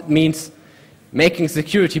us it means making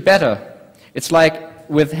security better. It's like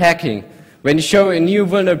with hacking. When you show a new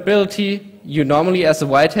vulnerability, you normally as a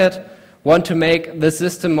white hat want to make the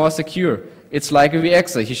system more secure. It's like a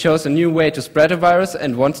VXer. He shows a new way to spread a virus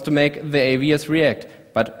and wants to make the AVs react.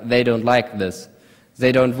 But they don't like this.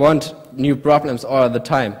 They don't want new problems all the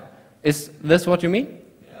time. Is this what you mean?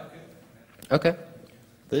 Yeah, okay. Okay.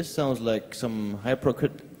 This sounds like some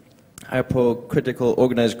hypocritical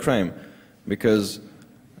organized crime, because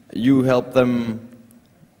you help them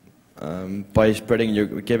by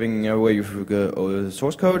giving away your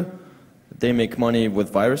source code. They make money with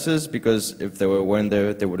viruses, because if they weren't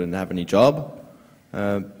there, they wouldn't have any job.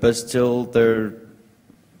 But still, they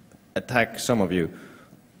attack some of you.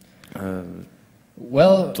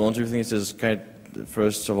 Well, don't you think this is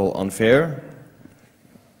first of all unfair?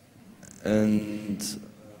 And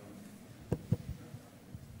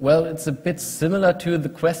well, it's a bit similar to the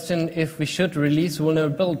question if we should release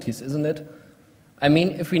vulnerabilities, isn't it? I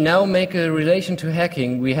mean, if we now make a relation to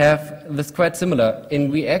hacking, we have this quite similar.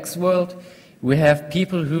 In VX world, we have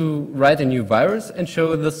people who write a new virus and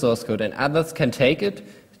show the source code, and others can take it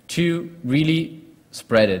to really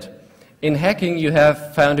spread it. In hacking, you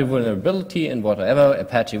have found a vulnerability in whatever,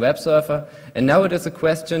 Apache web server, and now it is a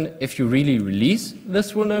question if you really release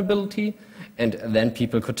this vulnerability, and then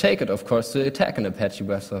people could take it, of course, to attack an Apache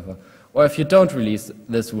web server. Or if you don't release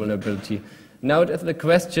this vulnerability. Now it is the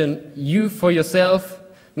question, you for yourself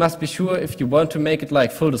must be sure if you want to make it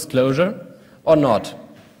like full disclosure or not.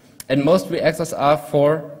 And most VXers are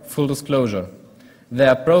for full disclosure. They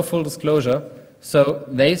are pro full disclosure, so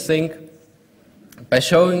they think by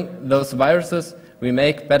showing those viruses we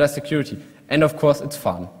make better security. And of course it's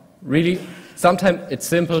fun. Really, sometimes it's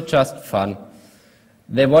simple, just fun.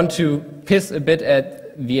 They want to piss a bit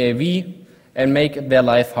at the AV and make their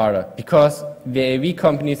life harder, because the AV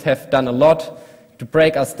companies have done a lot to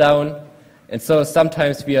break us down, and so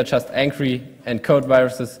sometimes we are just angry and code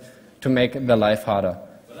viruses to make their life harder.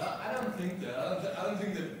 But I don't think that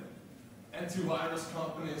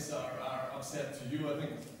guys are upset to you. I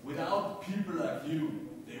think without people like you,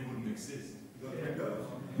 they wouldn't exist.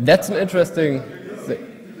 That's an interesting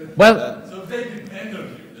thing. Well, So they depend on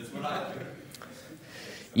you. That's what I think.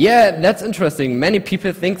 yeah, that's interesting. Many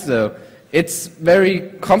people think so. It's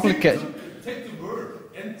very complicated. Take the word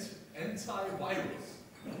antivirus.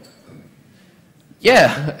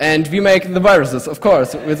 Yeah, and we make the viruses, of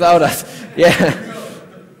course, without us. Yeah.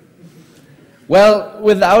 Well,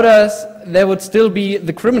 without us, there would still be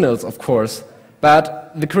the criminals, of course.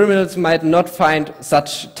 But the criminals might not find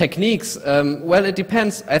such techniques. Well, it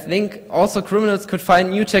depends. I think also criminals could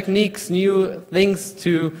find new techniques, new things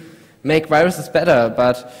to make viruses better.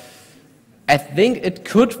 But I think it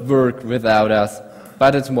could work without us.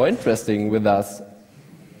 But it's more interesting with us.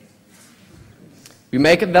 We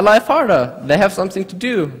make their life harder. They have something to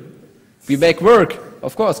do. We make work.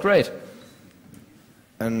 Of course, great.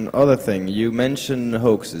 Another thing, you mentioned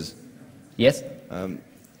hoaxes. Yes?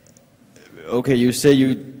 Okay, you say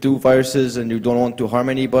you do viruses and you don't want to harm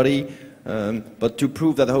anybody, but to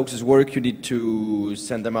prove that the hoaxes work, you need to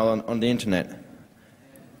send them out on the internet.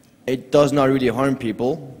 It does not really harm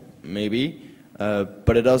people, maybe,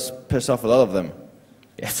 but it does piss off a lot of them.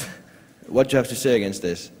 Yes. What do you have to say against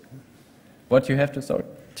this? What you have to start?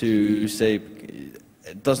 To say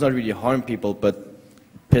it does not really harm people, but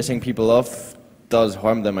pissing people off does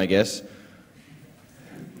harm them, I guess.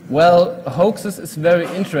 Well, hoaxes is very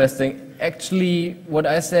interesting. Actually, what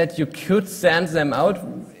I said, you could send them out.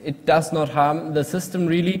 It does not harm the system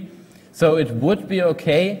really. So it would be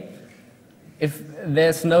okay. If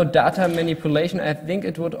there's no data manipulation, I think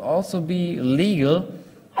it would also be legal.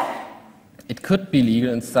 It could be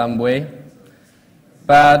legal in some way.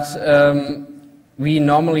 But we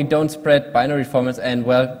normally don't spread binary formats, and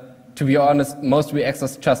well, to be honest, most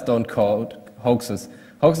VXers just don't code hoaxes.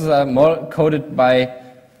 Hoaxes are more coded by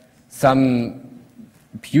some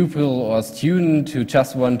pupil or student who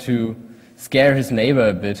just want to scare his neighbor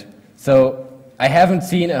a bit. So I haven't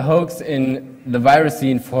seen a hoax in the virus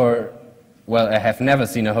scene for, well, I have never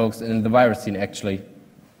seen a hoax in the virus scene actually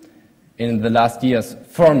in the last years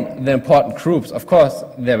from the important groups. Of course,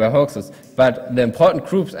 there were hoaxes, but the important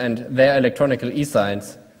groups and their electronic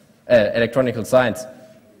signs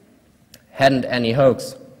hadn't any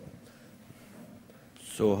hoax.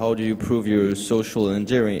 So how do you prove your social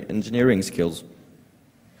engineering skills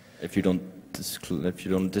if you don't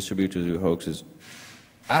distribute to the hoaxes?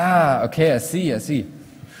 Ah, okay, I see.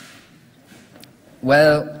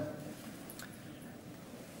 Well,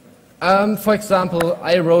 for example,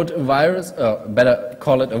 I wrote a virus, or better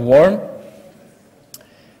call it a worm,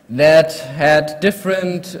 that had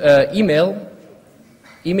different emails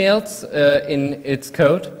in its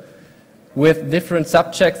code with different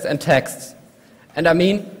subjects and texts. And I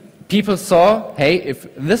mean, people saw, hey,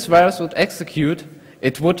 if this virus would execute,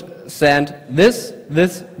 it would send this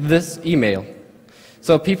email.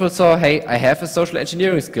 So people saw, hey, I have a social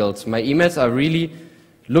engineering skills. My emails are really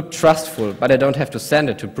look trustful, but I don't have to send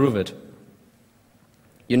it to prove it.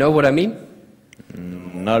 You know what I mean?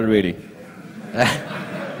 Not really.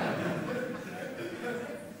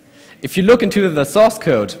 If you look into the source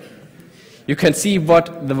code, you can see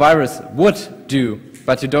what the virus would do,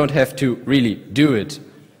 but you don't have to really do it.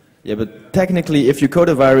 Yeah, but technically, if you code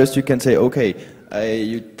a virus, you can say, okay,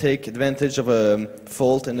 you take advantage of a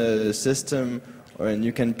fault in a system, and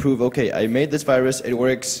you can prove, okay, I made this virus, it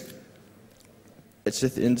works. It's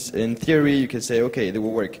just in theory, you can say, okay, it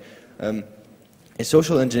will work. In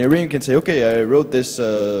social engineering, you can say, okay, I wrote this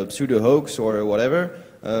pseudo-hoax or whatever.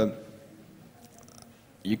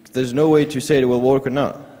 There's no way to say it will work or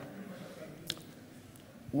not.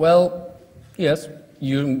 Well, yes,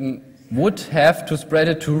 you would have to spread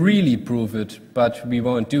it to really prove it, but we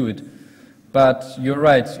won't do it. But you're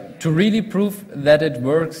right, to really prove that it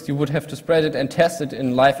works, you would have to spread it and test it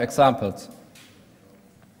in live examples.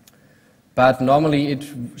 But normally it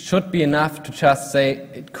should be enough to just say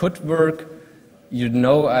it could work, you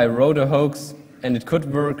know I wrote a hoax and it could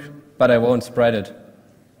work, but I won't spread it.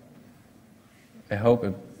 I hope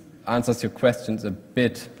it answers your questions a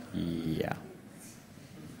bit. Yeah.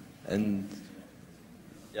 And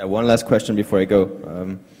yeah, one last question before I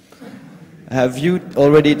go. Have you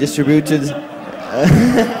already distributed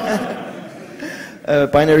a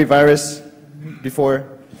binary virus before?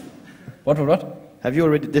 What? Have you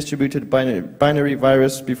already distributed binary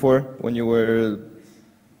virus before when you were...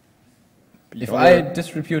 If I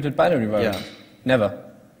distributed binary virus? Yeah. Never.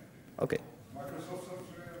 Okay.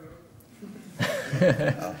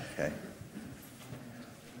 Okay.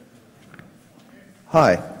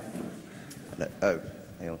 Hi. Oh,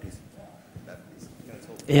 hang on, please.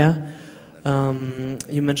 Yeah.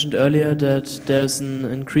 You mentioned earlier that there's an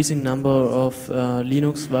increasing number of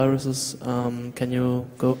Linux viruses. Can you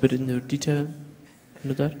go a bit into detail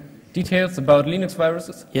into that? Details about Linux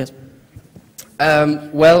viruses? Yes.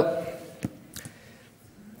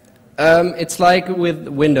 It's like with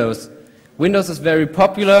Windows. Windows is very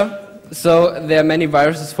popular, so there are many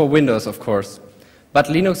viruses for Windows, of course. But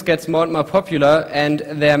Linux gets more and more popular, and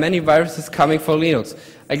there are many viruses coming for Linux.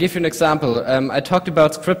 I'll give you an example. I talked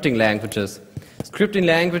about scripting languages. Scripting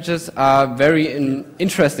languages are very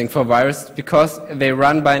interesting for viruses because they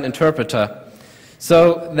run by an interpreter.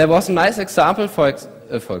 So there was a nice example,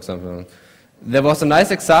 there was a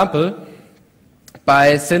nice example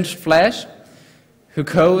by Singed Flash, who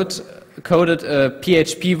coded a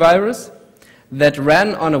PHP virus that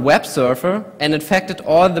ran on a web server and infected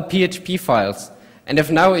all the PHP files. And if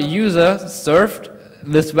now a user surfed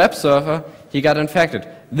this web server, he got infected.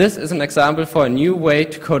 This is an example for a new way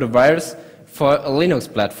to code a virus for a Linux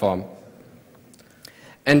platform.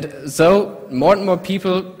 And so more and more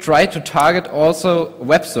people try to target also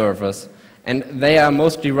web servers, and they are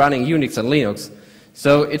mostly running Unix and Linux.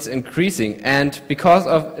 So it's increasing, and because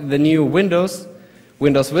of the new Windows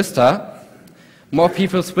Vista, more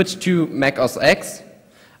people switch to Mac OS X.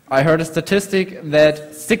 I heard a statistic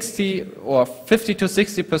that 50 to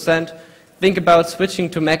 60% think about switching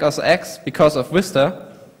to Mac OS X because of Vista,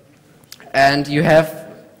 and you have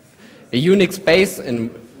a Unix base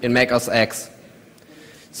in Mac OS X.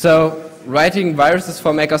 So writing viruses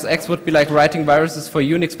for Mac OS X would be like writing viruses for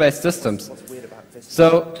Unix-based systems.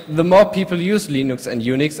 So the more people use Linux and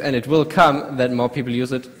Unix, and it will come that more people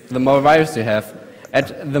use it, the more viruses you have.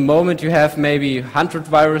 At the moment you have maybe 100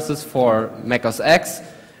 viruses for Mac OS X,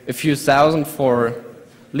 a few thousand for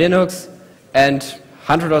Linux, and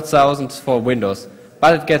 100,000 for Windows.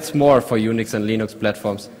 But it gets more for Unix and Linux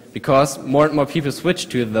platforms, because more and more people switch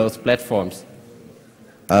to those platforms.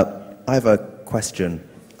 I have a question.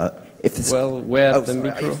 Where's the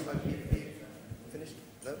micro?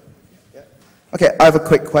 Okay, I have a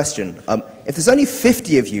quick question. If there's only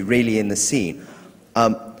 50 of you really in the scene,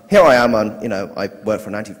 here I am on, I don't work for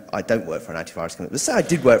an antivirus company. Let's say I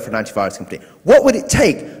did work for an antivirus company. What would it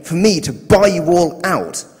take for me to buy you all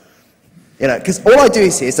out? Because all I do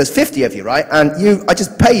is there's 50 of you, right? And I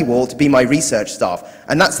just pay you all to be my research staff.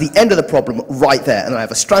 And that's the end of the problem right there. And I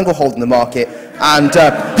have a stranglehold in the market. And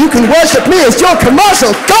you can worship me as your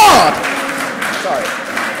commercial god! Sorry.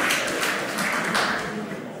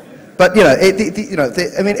 But,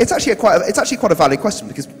 it's actually quite a valid question,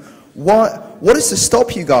 because what is to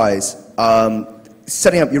stop you guys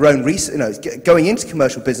setting up your own research, going into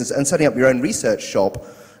commercial business and setting up your own research shop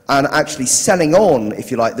and actually selling on, if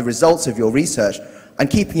you like, the results of your research and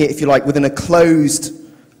keeping it, if you like, within a closed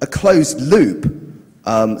loop,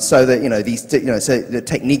 so that so the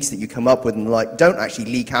techniques that you come up with and don't actually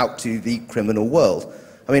leak out to the criminal world.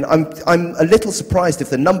 I mean, I'm a little surprised if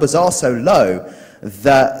the numbers are so low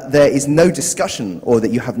that there is no discussion, or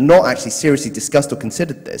that you have not actually seriously discussed or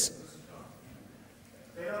considered this.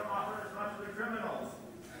 They don't offer as much to the criminals.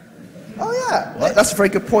 Oh yeah, well, that's a very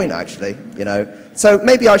good point, actually. So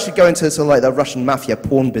maybe I should go into sort of like the Russian mafia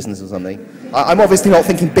porn business or something. I'm obviously not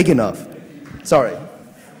thinking big enough. Sorry.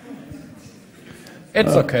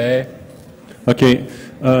 It's okay. Okay,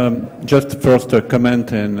 just first a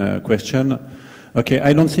comment and a question. Okay,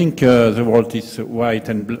 I don't think the world is white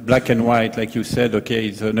and black and white, like you said. Okay,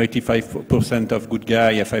 it's 95% of good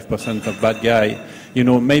guy, 5% of bad guy.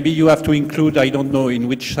 Maybe you have to include, I don't know in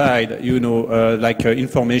which side, like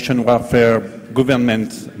information warfare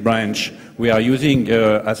government branch we are using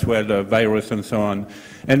as well, virus and so on.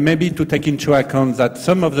 And maybe to take into account that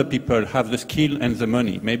some of the people have the skill and the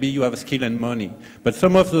money. Maybe you have skill and money, but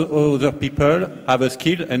some of the other people have a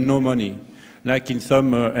skill and no money, like in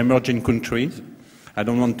some emerging countries. I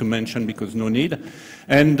don't want to mention because no need.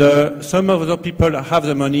 And some of the people have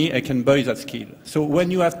the money and can buy that skill. So when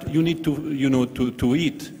you need to, to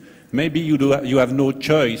eat, maybe you have no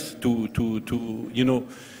choice to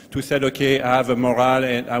say, okay, I have a moral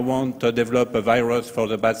and I want to develop a virus for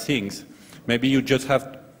the bad things. Maybe you just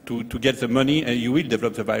have to get the money and you will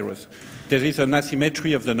develop the virus. There is an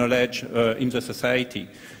asymmetry of the knowledge in the society.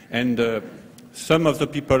 And some of the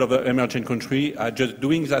people of the emerging country are just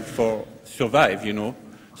doing that for survive,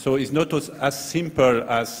 So it's not as simple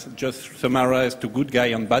as just summarize to good guy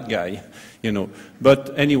and bad guy,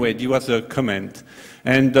 But anyway, it was a comment.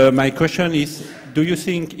 And my question is, do you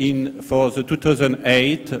think for the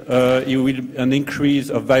 2008, you will an increase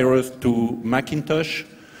of virus to Macintosh,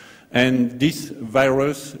 and this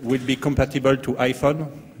virus will be compatible to iPhone,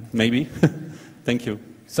 maybe? Thank you.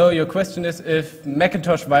 So your question is if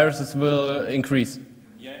Macintosh viruses will increase?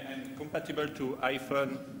 Yeah, and compatible to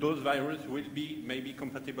iPhone, those viruses will be maybe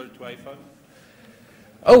compatible to iPhone?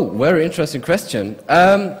 Oh, very interesting question.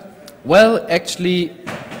 Well, actually,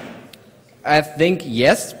 I think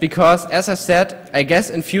yes, because as I said, I guess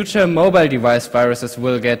in future mobile device viruses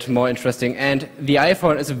will get more interesting, and the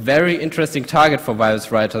iPhone is a very interesting target for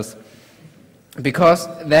virus writers, because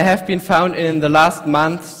there have been found in the last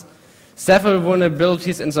months several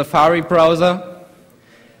vulnerabilities in Safari browser.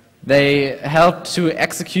 They help to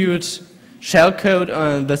execute shellcode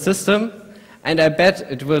on the system, and I bet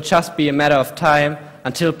it will just be a matter of time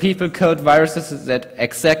until people code viruses that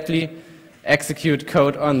exactly execute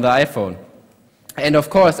code on the iPhone. And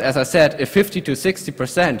of course, as I said, if 50 to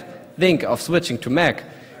 60% think of switching to Mac,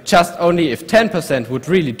 just only if 10% would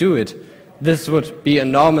really do it, this would be an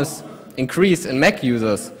enormous increase in Mac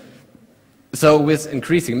users. So with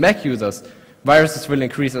increasing Mac users, viruses will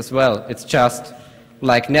increase as well. It's just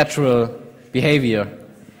like natural behavior.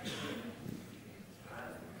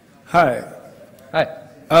 Hi. Hi.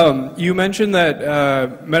 You mentioned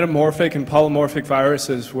that metamorphic and polymorphic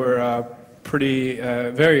viruses were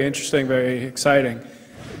very interesting, very exciting.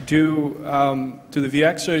 Do the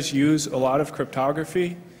VXers use a lot of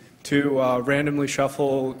cryptography to randomly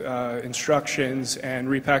shuffle instructions and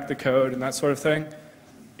repack the code and that sort of thing?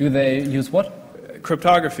 Do they use what?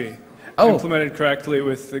 Cryptography. Oh. Implemented correctly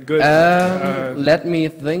with the good let me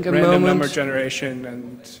think a random moment. number generation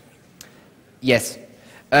and... Yes.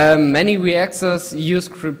 Many VXers use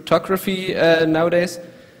cryptography nowadays.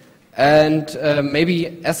 And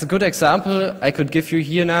maybe as a good example, I could give you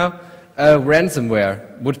here now,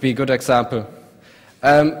 ransomware would be a good example.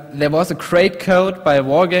 There was a great code by a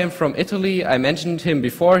wargame from Italy. I mentioned him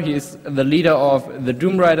before. He is the leader of the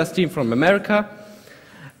Doom Riders team from America.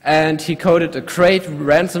 And he coded a great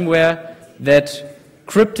ransomware that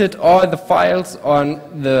crypted all the files on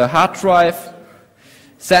the hard drive,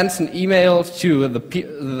 sends an email to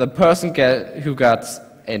the person who got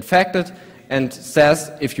infected, and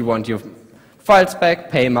says, if you want your files back,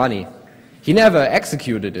 pay money. He never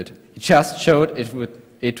executed it. He just showed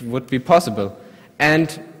it would be possible.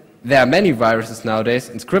 And there are many viruses nowadays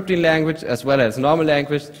in scripting language as well as normal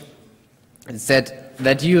language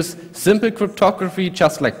that use simple cryptography,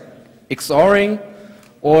 just like XORing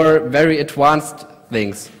or very advanced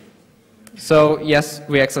things. So yes,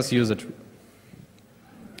 VXers use it.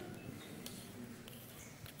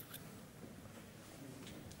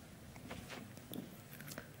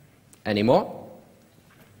 Any more?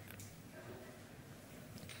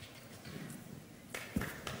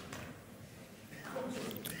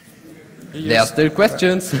 There are still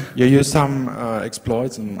questions. You use some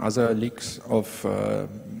exploits and other leaks of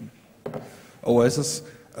OSs.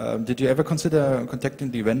 Did you ever consider contacting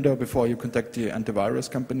the vendor before you contact the antivirus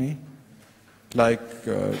company? Like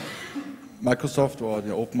Microsoft or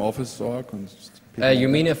the Open Office org? You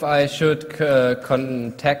mean if I should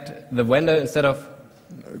contact the vendor instead of...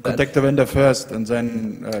 Contact the vendor first and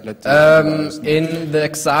then let in the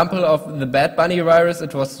example of the Bad Bunny virus,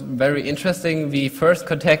 it was very interesting. We first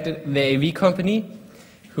contacted the AV company,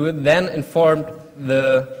 who then informed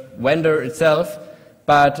the vendor itself,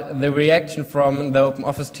 but the reaction from the Open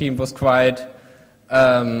Office team was quite,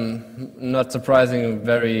 not surprising,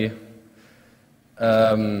 very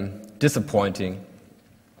disappointing.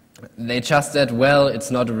 They just said, well,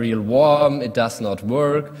 it's not a real worm, it does not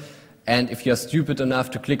work. And if you're stupid enough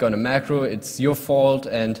to click on a macro, it's your fault.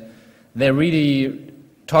 And they really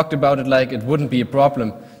talked about it like it wouldn't be a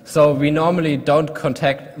problem. So we normally don't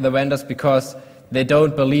contact the vendors because they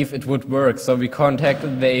don't believe it would work. So we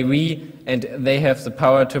contacted the AV, and they have the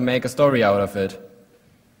power to make a story out of it.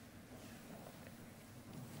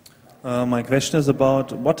 My question is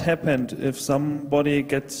about what happened if somebody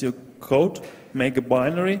gets your code, make a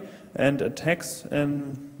binary, and attacks,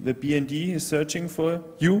 and the BND is searching for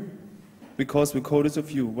you because the code is of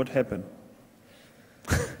you. What happened?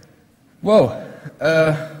 Whoa.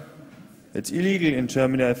 It's illegal in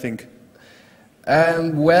Germany, I think.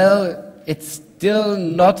 Well, it's still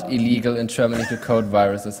not illegal in Germany to code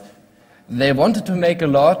viruses. They wanted to make a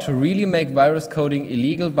law to really make virus coding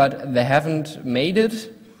illegal, but they haven't made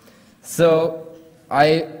it. So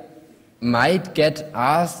I might get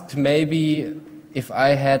asked maybe if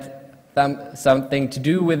I had something to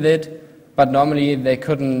do with it, but normally they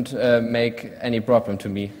couldn't make any problem to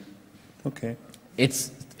me. Okay. It's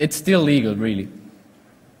still legal, really.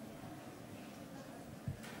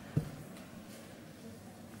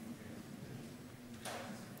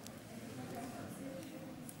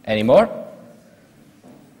 Any more?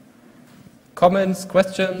 Comments,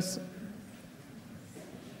 questions?